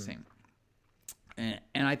experiencing. And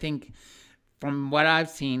I think from what I've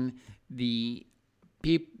seen, and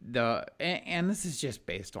this is just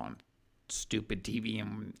based on stupid TV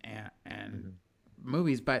and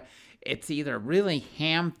movies, but it's either really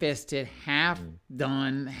ham-fisted, half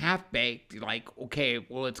done, half baked. Like, okay,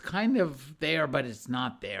 well, it's kind of there, but it's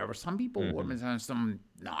not there. Or some people will understand, some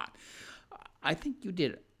not. I think you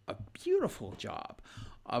did a beautiful job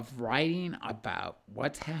of writing about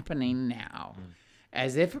what's happening now,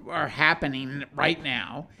 as if it were happening right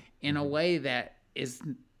now, in a way that is,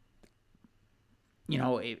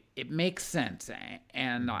 it makes sense.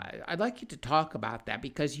 And I'd like you to talk about that,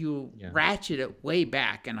 because you ratchet it way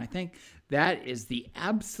back. And I think that is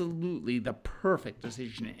absolutely the perfect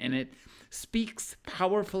decision. And it speaks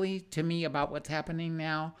powerfully to me about what's happening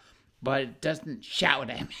now, but it doesn't shout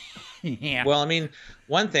at me. Yeah. Well, I mean,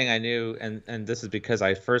 one thing I knew, and this is because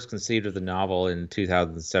I first conceived of the novel in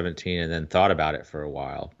 2017 and then thought about it for a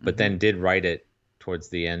while, but then did write it towards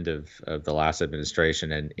the end of the last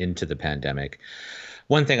administration and into the pandemic.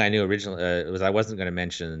 One thing I knew originally was I wasn't going to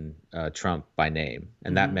mention Trump by name,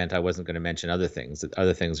 and that meant I wasn't going to mention other things. That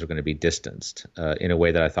other things were going to be distanced in a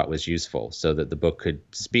way that I thought was useful, so that the book could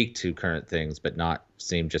speak to current things but not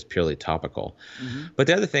seem just purely topical. But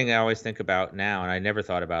the other thing I always think about now, and I never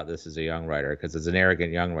thought about this as a young writer, because as an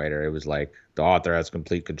arrogant young writer, it was like the author has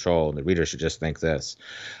complete control and the reader should just think this.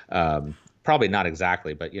 Probably not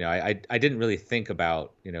exactly, but I didn't really think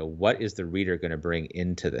about what is the reader going to bring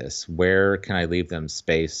into this? Where can I leave them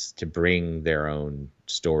space to bring their own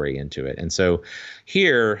story into it? And so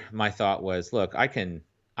here my thought was, look, I can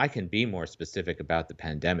be more specific about the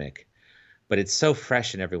pandemic, but it's so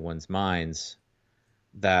fresh in everyone's minds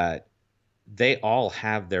that they all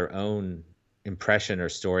have their own impression or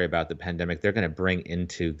story about the pandemic they're going to bring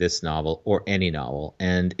into this novel or any novel.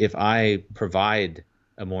 And if I provide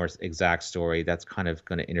a more exact story, that's kind of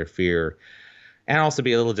going to interfere and also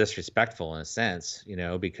be a little disrespectful in a sense,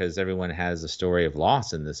 because everyone has a story of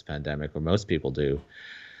loss in this pandemic, or most people do,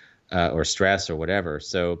 or stress or whatever.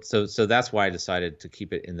 So that's why I decided to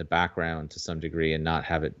keep it in the background to some degree and not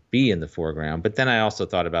have it be in the foreground. But then I also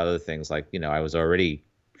thought about other things, like, I was already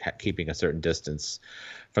keeping a certain distance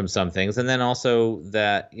from some things. And then also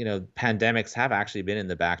that, pandemics have actually been in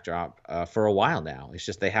the backdrop for a while now. It's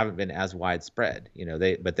just they haven't been as widespread,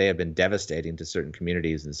 but they have been devastating to certain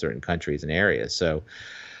communities in certain countries and areas. So,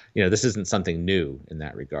 this isn't something new in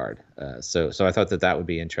that regard. So I thought that would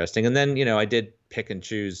be interesting. And then, I did pick and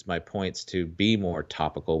choose my points to be more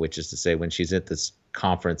topical, which is to say, when she's at this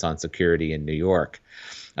conference on security in New York,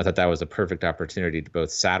 I thought that was a perfect opportunity to both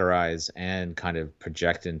satirize and kind of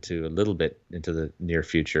project into a little bit into the near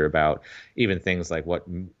future about even things like what,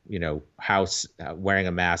 how wearing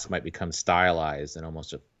a mask might become stylized and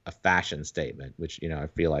almost a fashion statement, which, I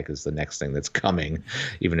feel like is the next thing that's coming,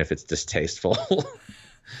 even if it's distasteful.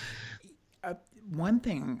 One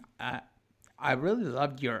thing, I really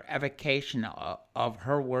loved your evocation of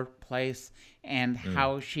her workplace and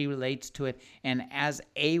how she relates to it. And as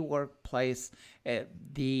a workplace,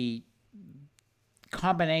 the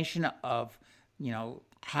combination of,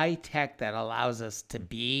 high tech that allows us to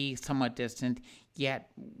be somewhat distant, yet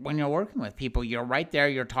when you're working with people, you're right there,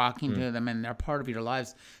 you're talking to them, and they're part of your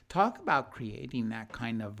lives. Talk about creating that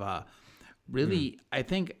kind of really, I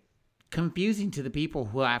think, confusing to the people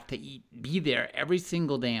who have to be there every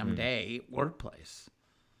single damn day workplace.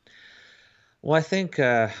 Well, I think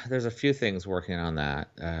there's a few things working on that.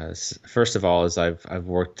 First of all, is I've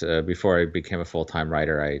worked before I became a full-time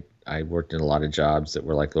writer. I worked in a lot of jobs that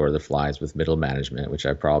were like Lord of the Flies with middle management, which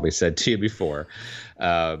I probably said to you before,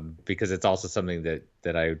 because it's also something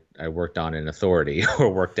that I worked on in authority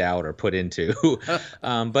or worked out or put into.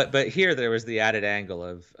 But here there was the added angle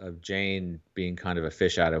of Jane being kind of a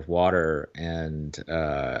fish out of water, and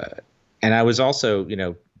I was also,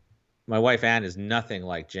 my wife Anne is nothing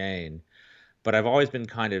like Jane. But I've always been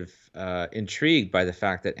kind of intrigued by the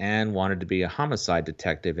fact that Anne wanted to be a homicide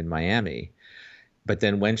detective in Miami. But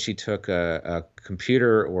then when she took a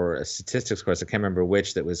computer or a statistics course, I can't remember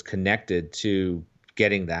which, that was connected to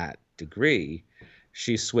getting that degree,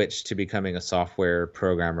 she switched to becoming a software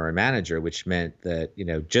programmer and manager, which meant that,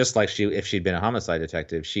 just like if she'd been a homicide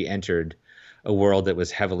detective, she entered a world that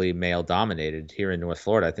was heavily male dominated. Here in North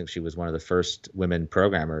Florida, I think she was one of the first women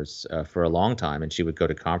programmers for a long time. And she would go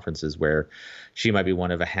to conferences where she might be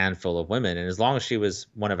one of a handful of women. And as long as she was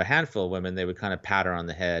one of a handful of women, they would kind of pat her on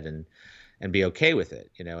the head and be okay with it,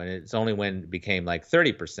 and it's only when it became like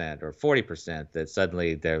 30% or 40% that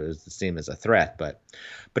suddenly there was seen as a threat. But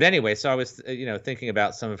anyway, so I was, thinking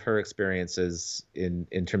about some of her experiences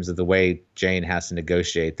in terms of the way Jane has to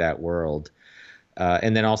negotiate that world.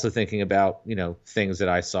 And then also thinking about, things that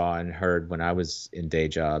I saw and heard when I was in day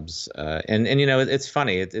jobs. And it's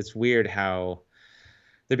funny. It's weird how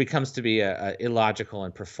there becomes to be a illogical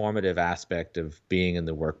and performative aspect of being in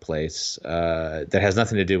the workplace that has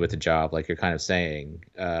nothing to do with the job, like you're kind of saying.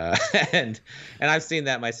 And I've seen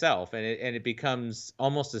that myself, and it becomes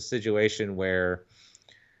almost a situation where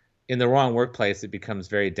in the wrong workplace, it becomes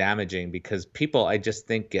very damaging because people, I just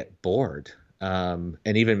think, get bored. And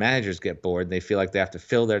even managers get bored. They feel like they have to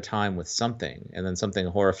fill their time with something, and then something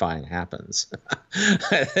horrifying happens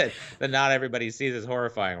that not everybody sees as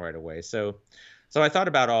horrifying right away. So I thought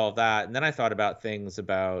about all of that, and then I thought about things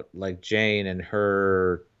about like Jane and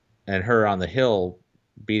her on the hill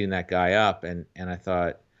beating that guy up, and I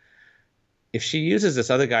thought, if she uses this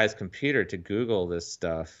other guy's computer to Google this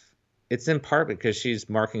stuff, it's in part because she's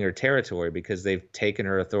marking her territory because they've taken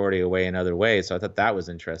her authority away in other ways. So I thought that was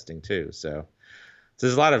interesting too. So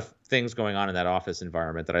there's a lot of things going on in that office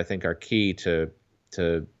environment that I think are key to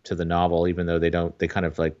the novel, even though they kind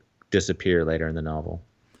of like disappear later in the novel.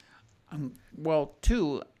 Well,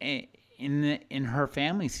 too, in her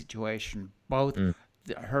family situation, both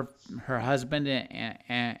her husband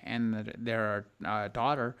and their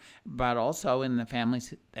daughter, but also in the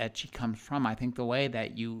families that she comes from, I think the way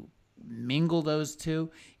that you mingle those two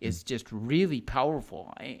is just really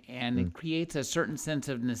powerful, and it creates a certain sense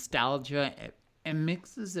of nostalgia and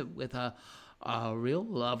mixes it with a real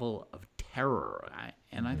level of terror.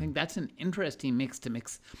 And I think that's an interesting mix, to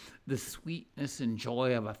mix the sweetness and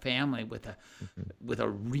joy of a family with a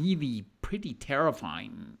really pretty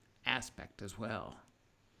terrifying aspect as well.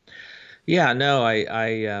 Yeah, no,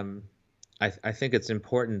 I think it's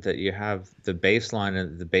important that you have the baseline,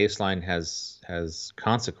 and the baseline has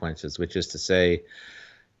consequences, which is to say,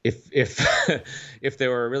 if if there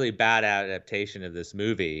were a really bad adaptation of this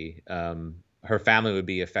movie, her family would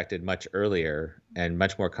be affected much earlier and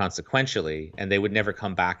much more consequentially, and they would never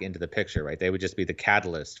come back into the picture, right? They would just be the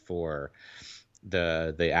catalyst for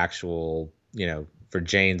the actual, for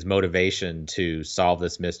Jane's motivation to solve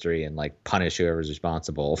this mystery and like punish whoever's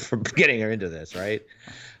responsible for getting her into this, right?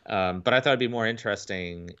 But I thought it'd be more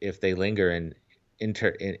interesting if they linger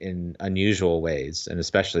in unusual ways, and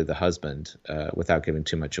especially the husband, without giving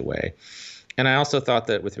too much away. And I also thought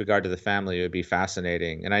that with regard to the family, it would be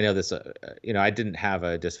fascinating. And I know this, I didn't have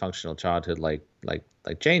a dysfunctional childhood like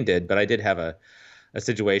Jane did, but I did have a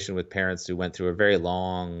situation with parents who went through a very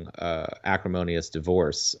long, acrimonious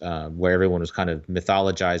divorce, where everyone was kind of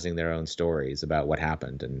mythologizing their own stories about what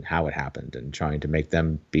happened and how it happened, and trying to make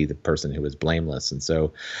them be the person who was blameless. And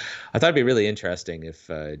so I thought it'd be really interesting if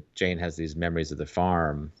Jane has these memories of the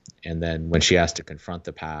farm, and then when she has to confront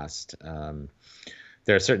the past,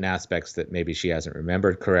 there are certain aspects that maybe she hasn't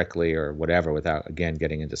remembered correctly or whatever, without, again,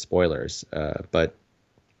 getting into spoilers. But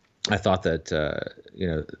I thought that,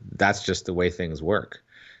 that's just the way things work.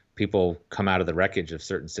 People come out of the wreckage of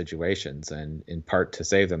certain situations, and in part to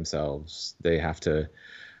save themselves, they have to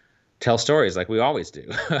tell stories like we always do.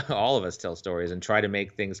 All of us tell stories and try to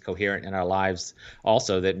make things coherent in our lives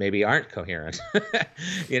also that maybe aren't coherent,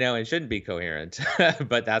 and shouldn't be coherent.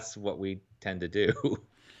 But that's what we tend to do.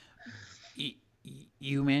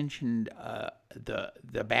 You mentioned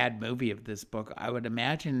the bad movie of this book. I would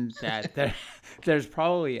imagine that there's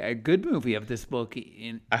probably a good movie of this book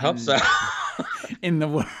I hope so. in the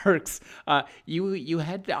works. You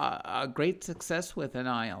had a great success with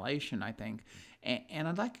Annihilation, I think, and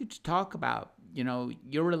I'd like you to talk about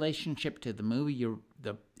your relationship to the movie,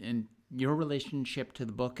 and your relationship to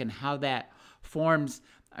the book, and how that forms.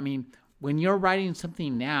 I mean, when you're writing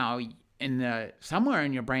something now, somewhere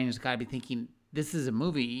in your brain has got to be thinking, this is a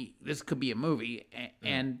movie, this could be a movie.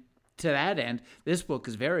 And to that end, this book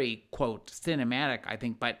is very, quote, cinematic, I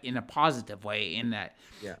think, but in a positive way, in that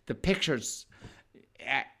the pictures,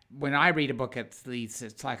 when I read a book, at least,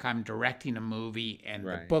 it's like I'm directing a movie, and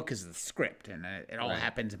the book is the script, and it all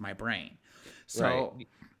happens in my brain. So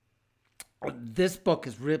this book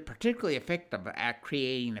is particularly effective at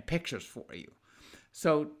creating the pictures for you.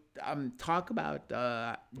 So talk about,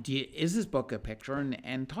 is this book a picture?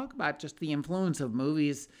 And talk about just the influence of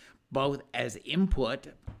movies, both as input,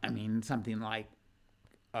 I mean, something like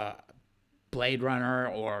Blade Runner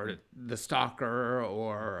or The Stalker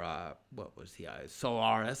or what was the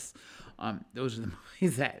Solaris. Those are the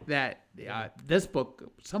movies that this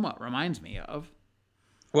book somewhat reminds me of.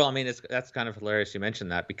 Well, I mean, that's kind of hilarious you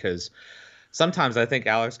mentioned that, because sometimes I think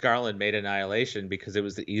Alex Garland made Annihilation because it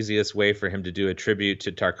was the easiest way for him to do a tribute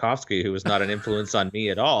to Tarkovsky, who was not an influence on me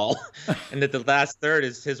at all. And that the last third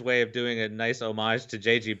is his way of doing a nice homage to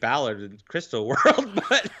J.G. Ballard in Crystal World.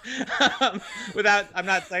 But I'm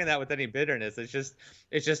not saying that with any bitterness. It's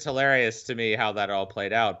just hilarious to me how that all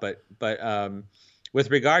played out. But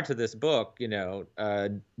with regard to this book,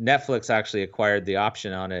 Netflix actually acquired the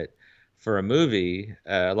option on it for a movie,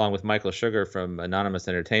 along with Michael Sugar from Anonymous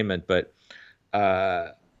Entertainment, but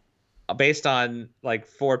based on like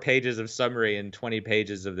 4 pages of summary and 20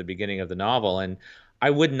 pages of the beginning of the novel. And I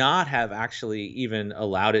would not have actually even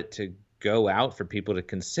allowed it to go out for people to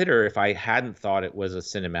consider if I hadn't thought it was a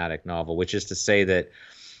cinematic novel, which is to say that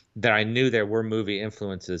I knew there were movie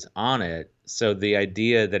influences on it. So the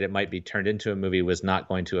idea that it might be turned into a movie was not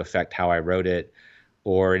going to affect how I wrote it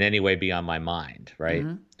or in any way be on my mind, right?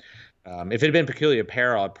 Mm-hmm. If it had been Peculiar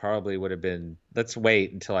Peril, it probably would have been, let's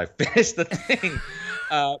wait until I finish the thing.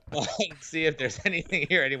 See if there's anything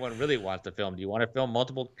here anyone really wants to film. Do you want to film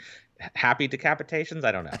multiple happy decapitations?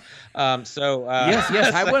 I don't know.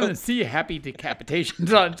 Yes, I want to see happy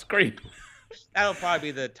decapitations on screen. That'll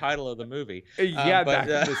probably be the title of the movie.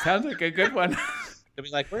 It sounds like a good one. It'll be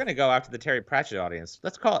like, we're going to go after the Terry Pratchett audience.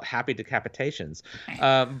 Let's call it Happy Decapitations.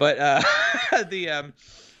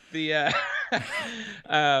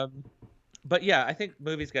 But yeah, I think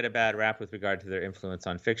movies get a bad rap with regard to their influence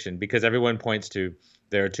on fiction because everyone points to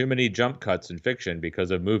there are too many jump cuts in fiction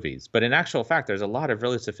because of movies. But in actual fact, there's a lot of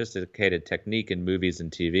really sophisticated technique in movies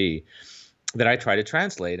and TV that I try to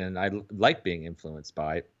translate, and I like being influenced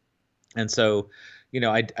by. And so,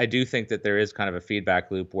 I do think that there is kind of a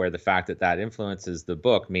feedback loop where the fact that influences the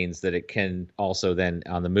book means that it can also then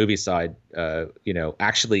on the movie side,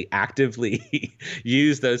 actually actively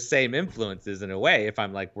use those same influences in a way if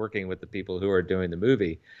I'm like working with the people who are doing the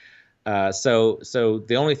movie. So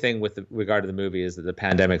the only thing with regard to the movie is that the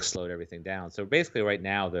pandemic slowed everything down. So basically right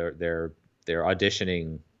now they're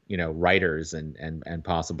auditioning, writers and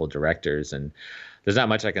possible directors, and there's not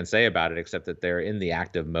much I can say about it except that they're in the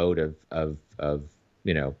active mode of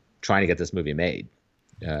trying to get this movie made.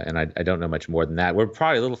 And I don't know much more than that. We're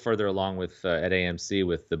probably a little further along with at AMC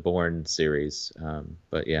with the Bourne series.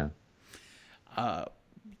 But yeah.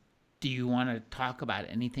 Do you want to talk about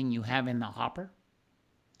anything you have in the hopper?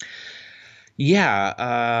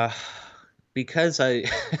 Yeah. Because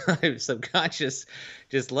I'm subconscious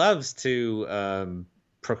just loves to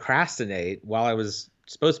procrastinate while I was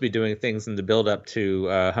supposed to be doing things in the build up to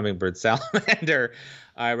Hummingbird Salamander.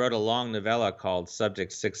 I wrote a long novella called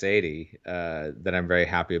Subject 680 that I'm very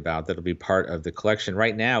happy about. That'll be part of the collection.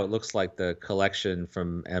 Right now, it looks like the collection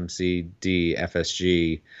from MCD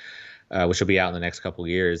FSG, which will be out in the next couple of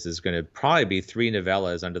years, is going to probably be 3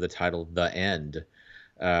 novellas under the title The End.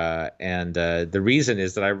 And the reason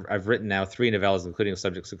is that I've written now 3 novellas, including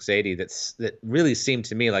Subject 680, that really seem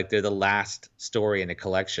to me like they're the last story in a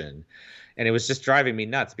collection. And it was just driving me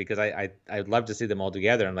nuts because I'd love to see them all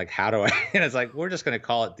together. I'm like, how do I? And it's like, we're just going to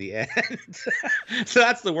call it The End. So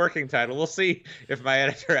that's the working title. We'll see if my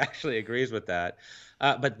editor actually agrees with that.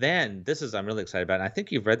 But then I'm really excited about it. And I think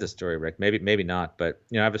you've read the story, Rick. Maybe not. But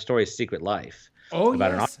I have a story, Secret Life.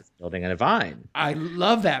 About an office building and a vine. I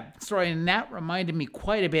love that story, and that reminded me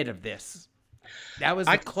quite a bit of this. That was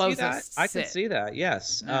the closest. I can see that.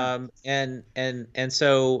 Yes. Yeah. And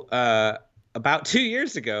so about 2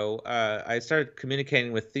 years ago, I started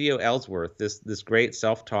communicating with Theo Ellsworth, this great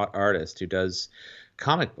self-taught artist who does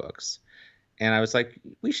comic books. And I was like,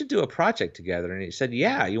 we should do a project together. And he said,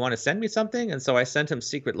 yeah, you want to send me something? And so I sent him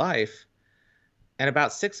Secret Life. And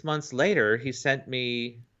about 6 months later, he sent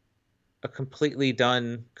me a completely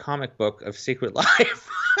done comic book of Secret Life.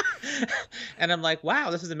 And I'm like,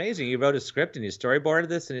 wow, this is amazing. You wrote a script and you storyboarded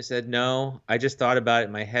this? And he said, no, I just thought about it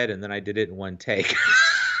in my head and then I did it in one take.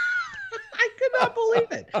 I could not believe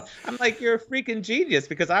believe it. I'm like, you're a freaking genius,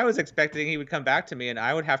 because I was expecting he would come back to me and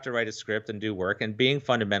I would have to write a script and do work. And being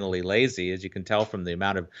fundamentally lazy, as you can tell from the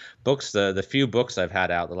amount of books, the few books I've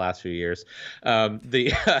had out the last few years,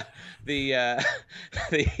 the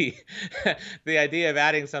idea of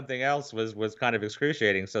adding something else was kind of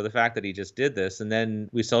excruciating. So the fact that he just did this, and then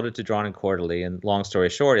we sold it to Drawn and Quarterly, and long story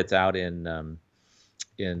short, it's out in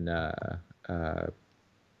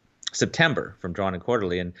September from Drawn and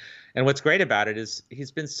Quarterly. And what's great about it is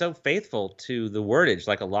he's been so faithful to the wordage.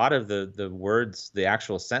 Like, a lot of the words, the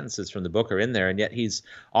actual sentences from the book are in there, and yet he's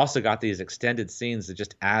also got these extended scenes that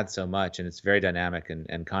just add so much, and it's very dynamic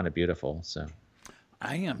and kind of beautiful. So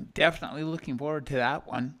I am definitely looking forward to that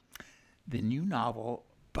one. The new novel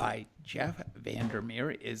by Jeff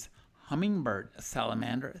Vandermeer is Hummingbird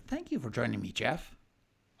Salamander. Thank you for joining me, Jeff.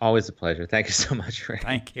 Always a pleasure. Thank you so much, Ray.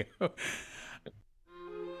 Thank you.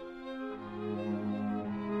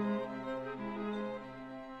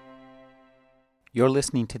 You're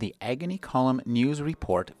listening to the Agony Column News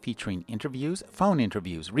Report, featuring interviews, phone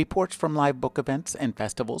interviews, reports from live book events and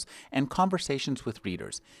festivals, and conversations with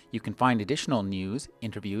readers. You can find additional news,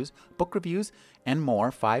 interviews, book reviews, and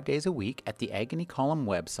more 5 days a week at the Agony Column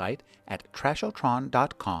website at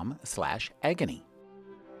trashotron.com/agony.